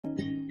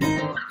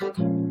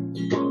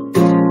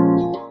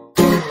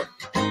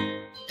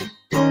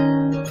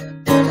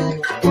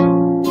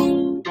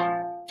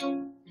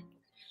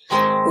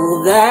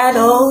that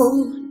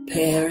old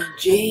pair of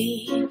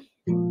jeans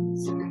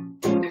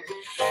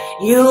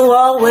you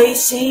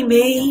always see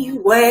me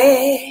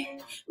wearing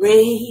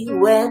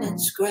when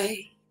it's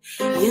gray.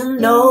 You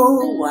know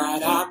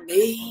what I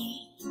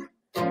mean.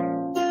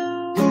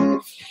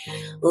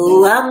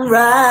 Oh, I'm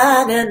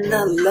riding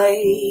a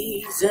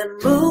lazy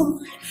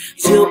mood.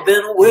 You've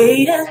been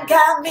waiting,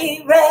 got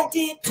me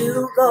ready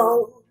to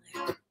go.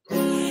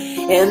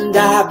 And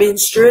I've been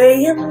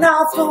straying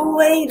off the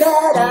way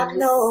that I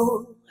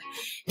know.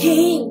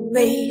 Keep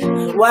me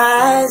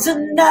wise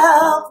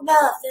enough,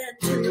 nothing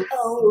to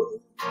owe.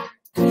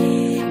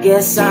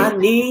 Guess I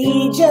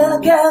need you,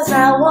 cause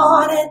I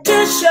wanted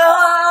to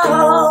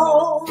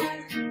show.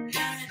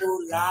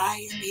 Oh,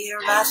 lying here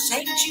in my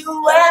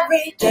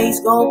sanctuary, days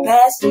go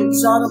past,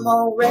 it's autumn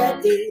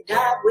already.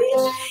 I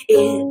wish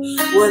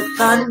it would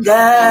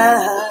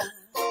thunder.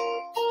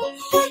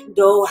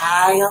 Though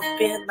high up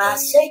in my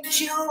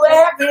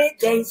sanctuary,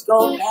 days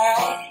go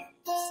past.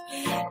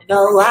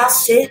 No, I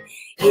sit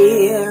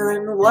here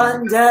and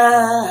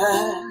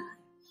wonder.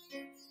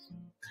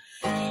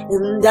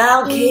 And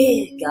I'll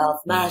kick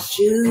off my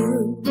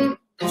shoes.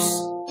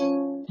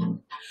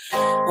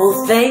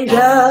 Oh, think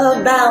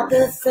about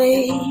the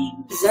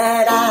things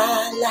that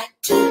I like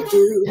to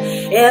do.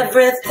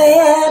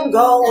 Everything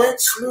going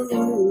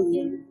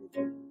smooth.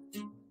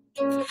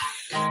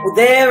 Well,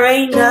 there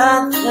ain't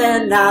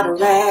nothing I'd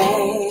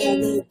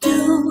rather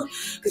do,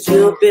 'cause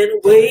you've been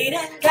waiting,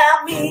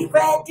 got me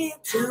ready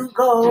to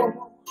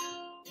go.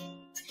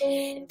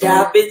 And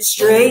I've been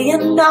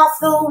straying off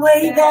the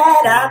way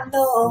that I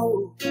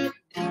know.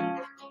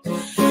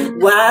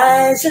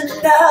 Wise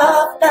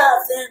enough,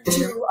 nothing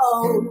to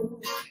owe.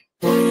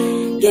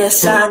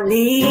 Guess I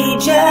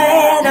need you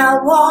and I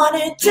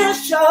wanted to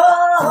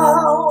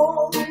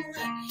show.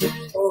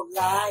 Oh,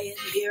 lying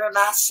here in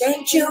my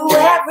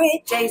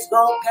sanctuary, days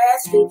go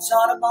past, it's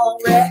autumn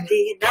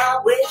already, and I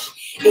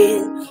wish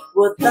it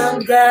would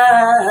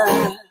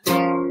thunder.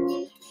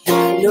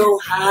 No,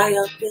 high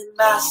up in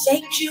my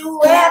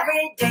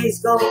sanctuary,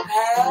 days go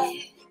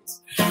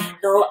past.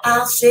 No,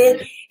 I'll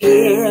sit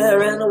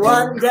here and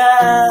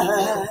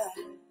wonder.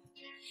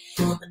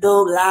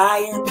 No,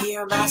 lying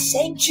here in my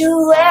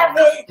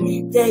sanctuary,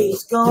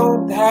 days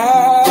go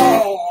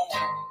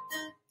past.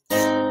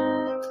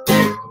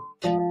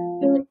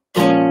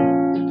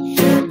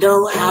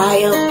 No,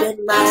 high up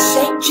in my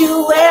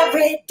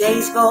sanctuary,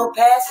 days go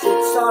past,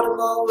 it's autumn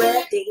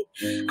already.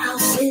 I'll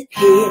sit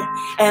here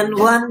and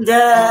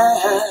wonder.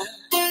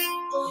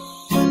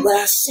 Well,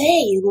 I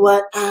say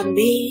what I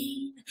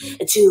mean,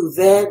 two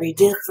very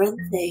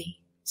different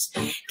things.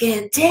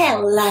 Can't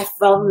tell life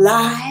from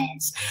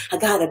lies, I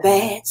got a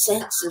bad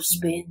sense of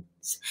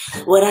spins.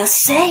 What I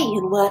say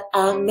and what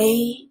I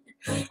mean,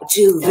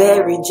 two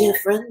very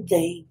different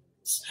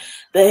things,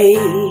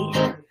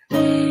 babe.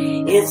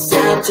 It's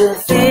time to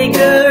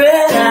figure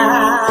it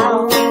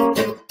out.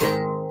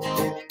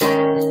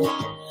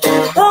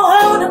 Oh,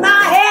 holding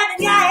my hand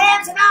in your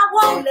hands and I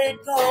won't let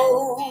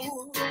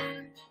go.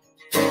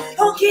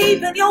 Oh,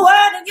 keeping your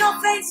word in your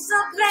face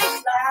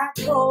someplace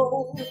like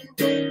home.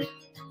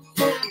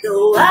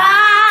 No,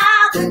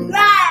 I've been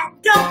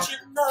glad, don't you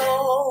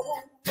know?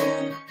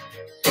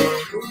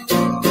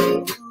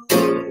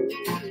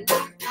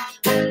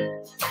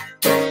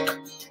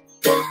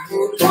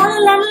 La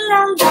la la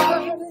la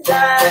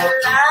la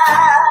la la la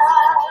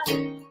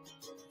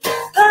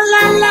la la la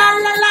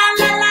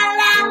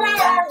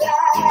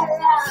la.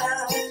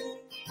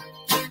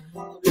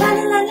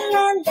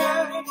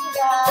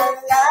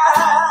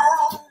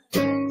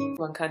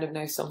 One kind of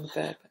nice song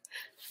there.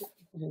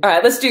 All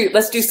right, let's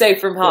do Safe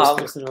from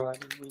Harm.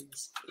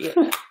 Yeah.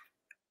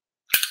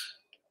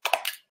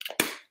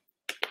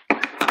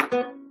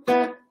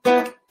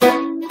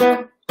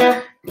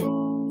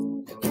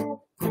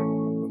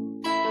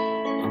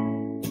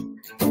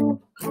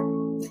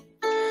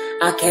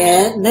 I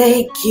can't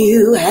make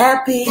you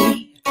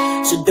happy,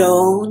 so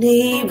don't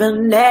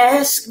even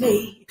ask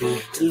me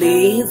to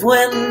leave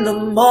when the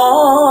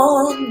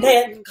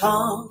morning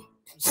comes.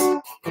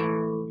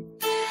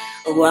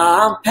 Oh,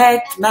 I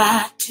packed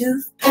my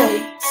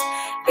toothpaste,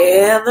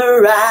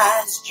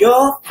 memorized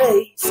your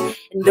face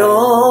and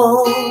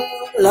all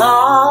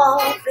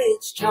of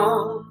its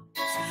charms.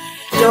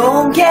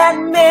 Don't get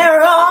me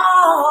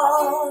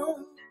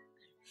wrong,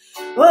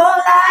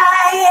 all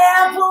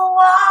I ever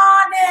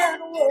wanted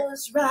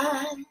was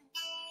right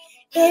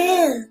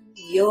in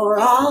your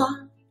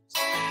arms.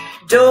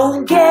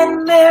 Don't get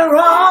me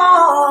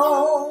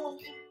wrong,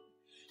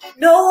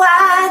 no,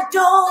 I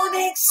don't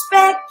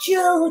expect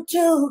you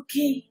to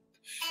keep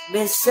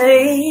me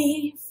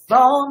safe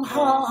from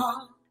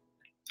harm.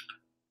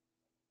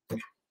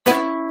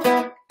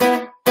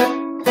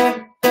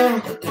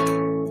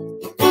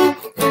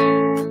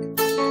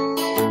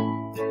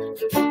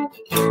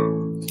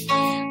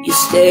 You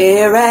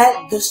stare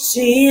at the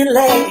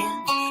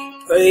ceiling,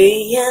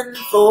 praying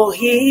for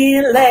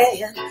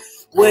healing,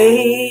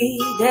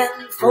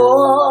 waiting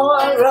for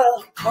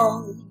a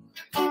call.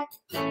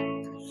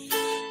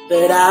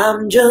 But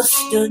I'm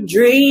just a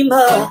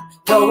dreamer,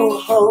 no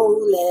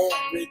holy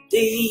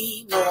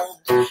redeemer,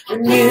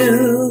 and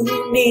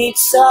you need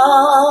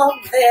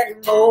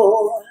something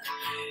more.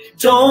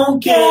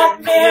 Don't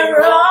get me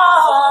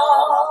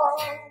wrong,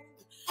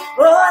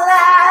 all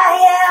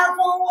I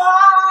ever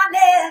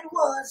wanted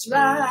was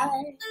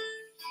right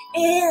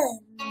in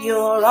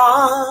your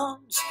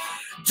arms.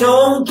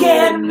 Don't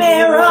get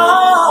me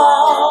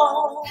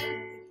wrong,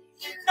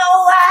 no,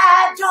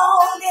 I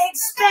don't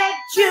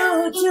expect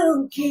you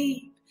to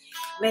keep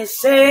me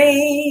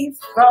safe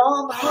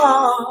from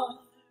harm.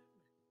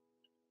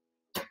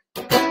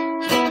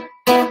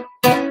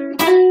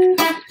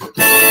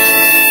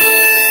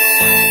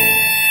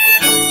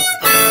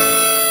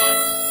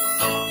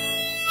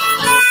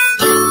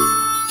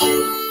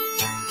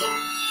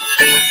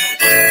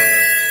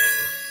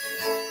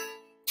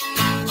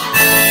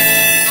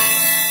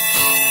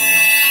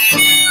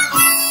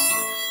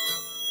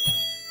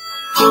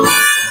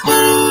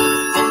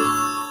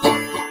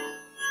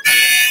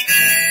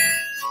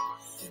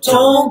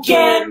 Don't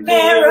get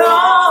me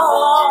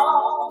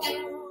wrong,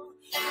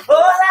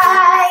 all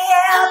I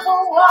ever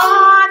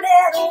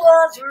wanted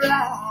was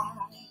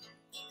right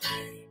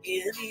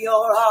in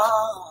your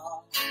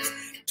arms.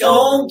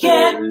 Don't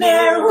get me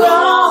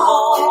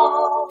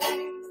wrong,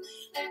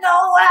 no,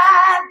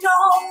 I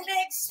don't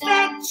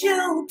expect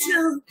you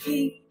to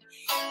keep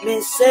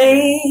me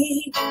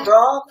safe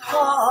from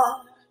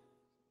harm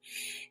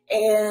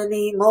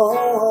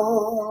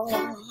anymore.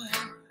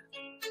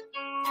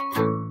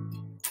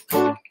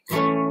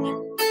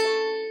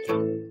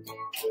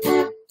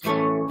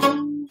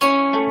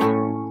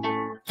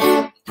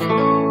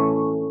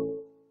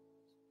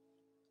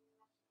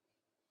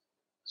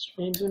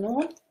 Into another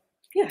one?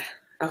 Yeah.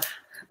 Oh,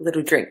 a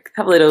little drink.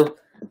 Have a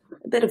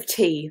bit of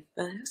tea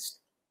first.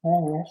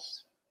 Oh,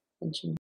 yes.